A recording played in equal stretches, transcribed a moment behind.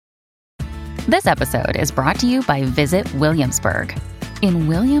This episode is brought to you by Visit Williamsburg. In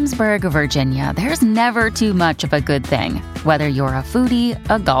Williamsburg, Virginia, there's never too much of a good thing. Whether you're a foodie,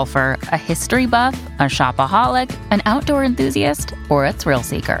 a golfer, a history buff, a shopaholic, an outdoor enthusiast, or a thrill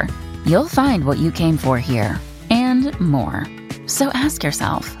seeker, you'll find what you came for here and more. So ask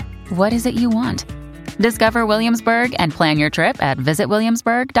yourself, what is it you want? Discover Williamsburg and plan your trip at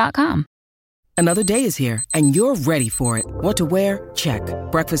visitwilliamsburg.com. Another day is here, and you're ready for it. What to wear? Check.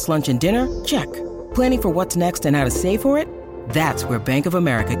 Breakfast, lunch, and dinner? Check. Planning for what's next and how to save for it? That's where Bank of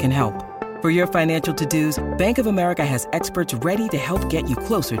America can help. For your financial to-dos, Bank of America has experts ready to help get you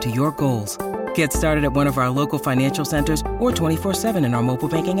closer to your goals. Get started at one of our local financial centers or 24/7 in our mobile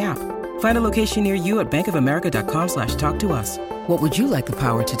banking app. Find a location near you at bankofamerica.com/talktous. What would you like the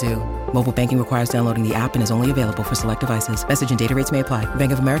power to do? Mobile banking requires downloading the app and is only available for select devices. Message and data rates may apply.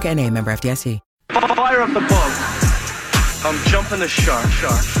 Bank of America N.A., member FDIC. Fire up the boat. I'm jumping the shark.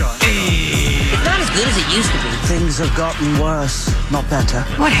 It's not as good as it used to be. Things have gotten worse, not better.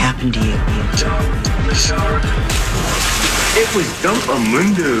 What happened to you? Jump the shark. It was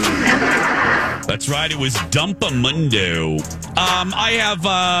Dumpamundo. That's right. It was Dumpamundo.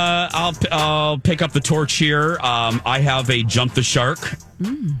 I'll pick up the torch here. I have a Jump the Shark.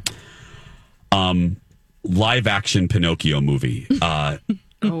 Live action Pinocchio movie. That's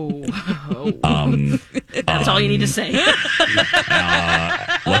all you need to say.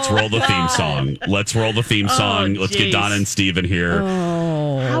 Let's roll the theme song. Let's get Donna and Steven here.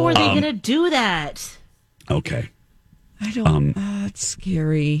 How are they going to do that? Okay. I don't. It's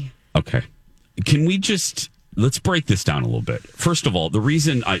scary. Okay. Can we let's break this down a little bit. First of all, the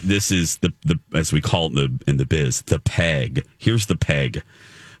reason this is the as we call it in the biz, the peg. Here's the peg.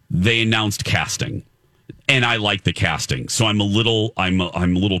 They announced casting, and I like the casting, so I'm a little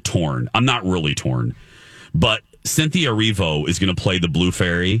torn. I'm not really torn, but Cynthia Erivo is going to play the Blue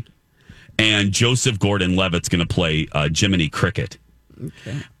Fairy, and Joseph Gordon-Levitt's going to play Jiminy Cricket.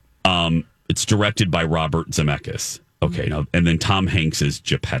 Okay. It's directed by Robert Zemeckis. Okay, now and then Tom Hanks is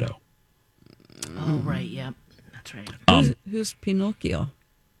Geppetto. Oh, right, yep. That's right. Who's Pinocchio?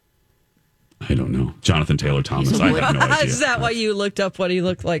 I don't know. Jonathan Taylor Thomas. I have no idea. Is that why you looked up what he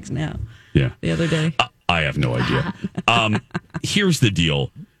looked like now? Yeah. The other day? I have no idea. Here's the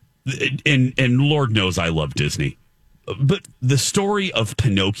deal. And Lord knows I love Disney. But the story of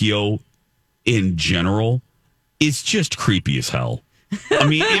Pinocchio in general is just creepy as hell. I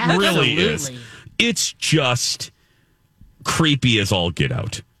mean, it really is. It's just creepy as all get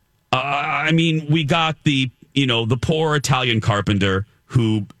out. I mean, we got the poor Italian carpenter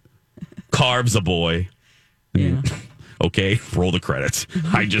who carves a boy. Yeah. Okay, roll the credits.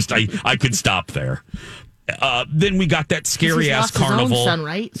 I could stop there. Then we got that scary ass carnival. His own son,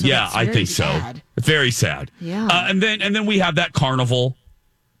 right? So yeah, I think so. Sad. Very sad. Yeah. And then we have that carnival.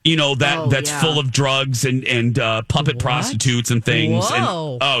 That's full of drugs and puppet prostitutes and things.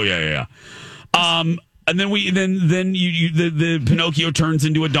 Whoa. Yeah. And then the Pinocchio turns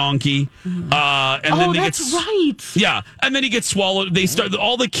into a donkey. And then that's right. Yeah, and then he gets swallowed.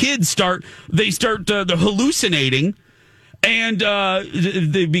 All the kids start hallucinating, and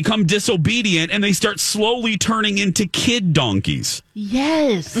they become disobedient, and they start slowly turning into kid donkeys.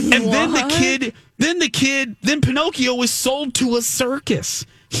 Yes. And then Pinocchio is sold to a circus.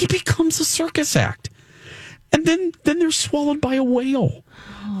 He becomes a circus act. And then they're swallowed by a whale.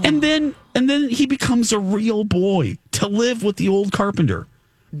 And then he becomes a real boy to live with the old carpenter.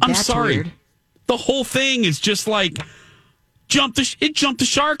 I'm sorry. Weird. The whole thing is just like jumped the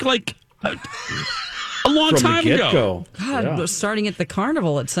shark like a long time ago. God, starting at the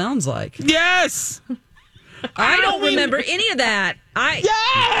carnival, it sounds like. Yes. I don't remember any of that.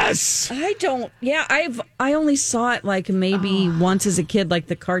 Yes. I don't. Yeah, I only saw it like maybe once as a kid, like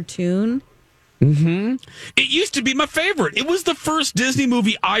the cartoon. Mm-hmm. It used to be my favorite. It was the first Disney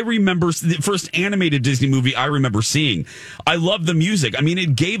movie I remember, the first animated Disney movie I remember seeing. I love the music. I mean,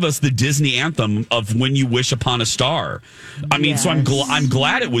 it gave us the Disney anthem of "When You Wish Upon a Star." I mean, so I'm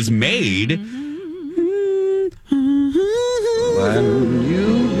glad it was made. When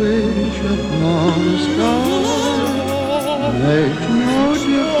you wish upon a star, makes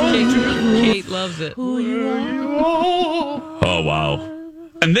no difference. Kate loves it. Oh wow.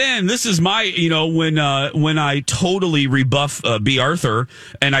 And then this is my, when I totally rebuff B. Arthur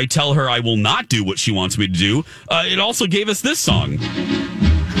and I tell her I will not do what she wants me to do, it also gave us this song.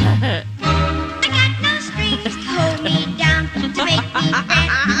 I got no strings to hold me down, to make me fret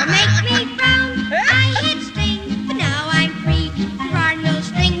or make me frown. I hit strings, but now I'm free. There are no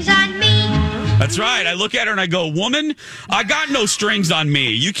strings on me. That's right. I look at her and I go, woman, I got no strings on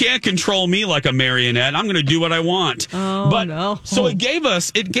me. You can't control me like a marionette. I'm going to do what I want. Oh, no. So it gave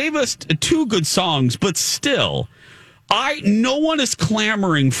us 2 good songs, but still, no one is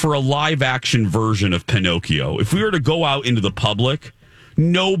clamoring for a live action version of Pinocchio. If we were to go out into the public,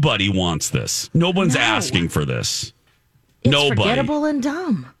 nobody wants this. No one's asking for this. It's Nobody. forgettable and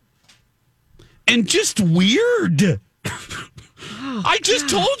dumb. And just weird. I just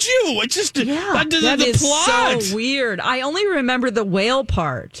told you. It just That the is plot. so weird. I only remember the whale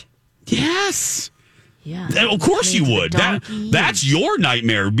part. Yes. Yeah. Of course you would. That's your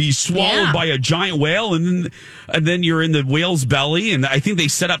nightmare. Be swallowed by a giant whale, and then you're in the whale's belly, and I think they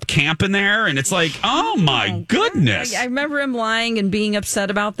set up camp in there, and it's like, oh my goodness. I remember him lying and being upset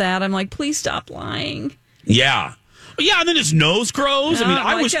about that. I'm like, please stop lying. Yeah. Yeah, and then his nose grows. I mean,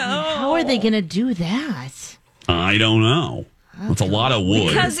 How are they going to do that? I don't know. It's a lot of wood.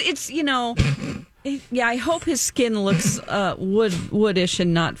 Because it's, I hope his skin looks woodish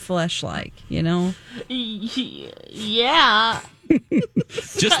and not flesh-like, Yeah.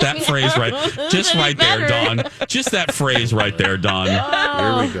 Just that phrase just right there, Dawn. Just that phrase right there, Dawn. Here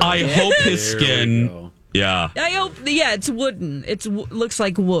we go. I hope his skin. Yeah. I hope, it's wooden. It looks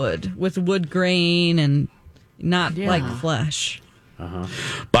like wood with wood grain and not like flesh.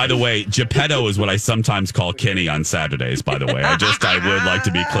 By the way, Geppetto is what I sometimes call Kenny on Saturdays, by the way. I would like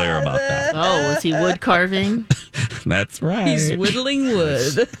to be clear about that. Oh, is he wood carving? That's right. He's whittling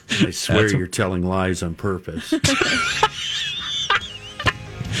wood. I swear you're telling lies on purpose.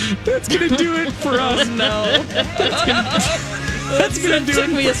 That's going to do it for us. No. That's going to do it.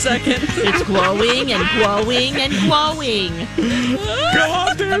 Took me a second. It's glowing and glowing and glowing. Go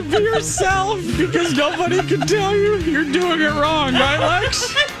out there and be yourself, because nobody can tell you you're doing it wrong, right,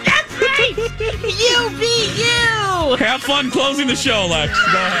 Lex? That's right. You be you. Have fun closing the show, Lex.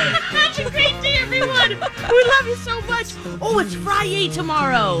 Go ahead. Have a great day, everyone. We love you so much. Oh, it's Friday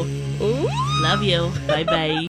tomorrow. Ooh. Love you. Bye-bye.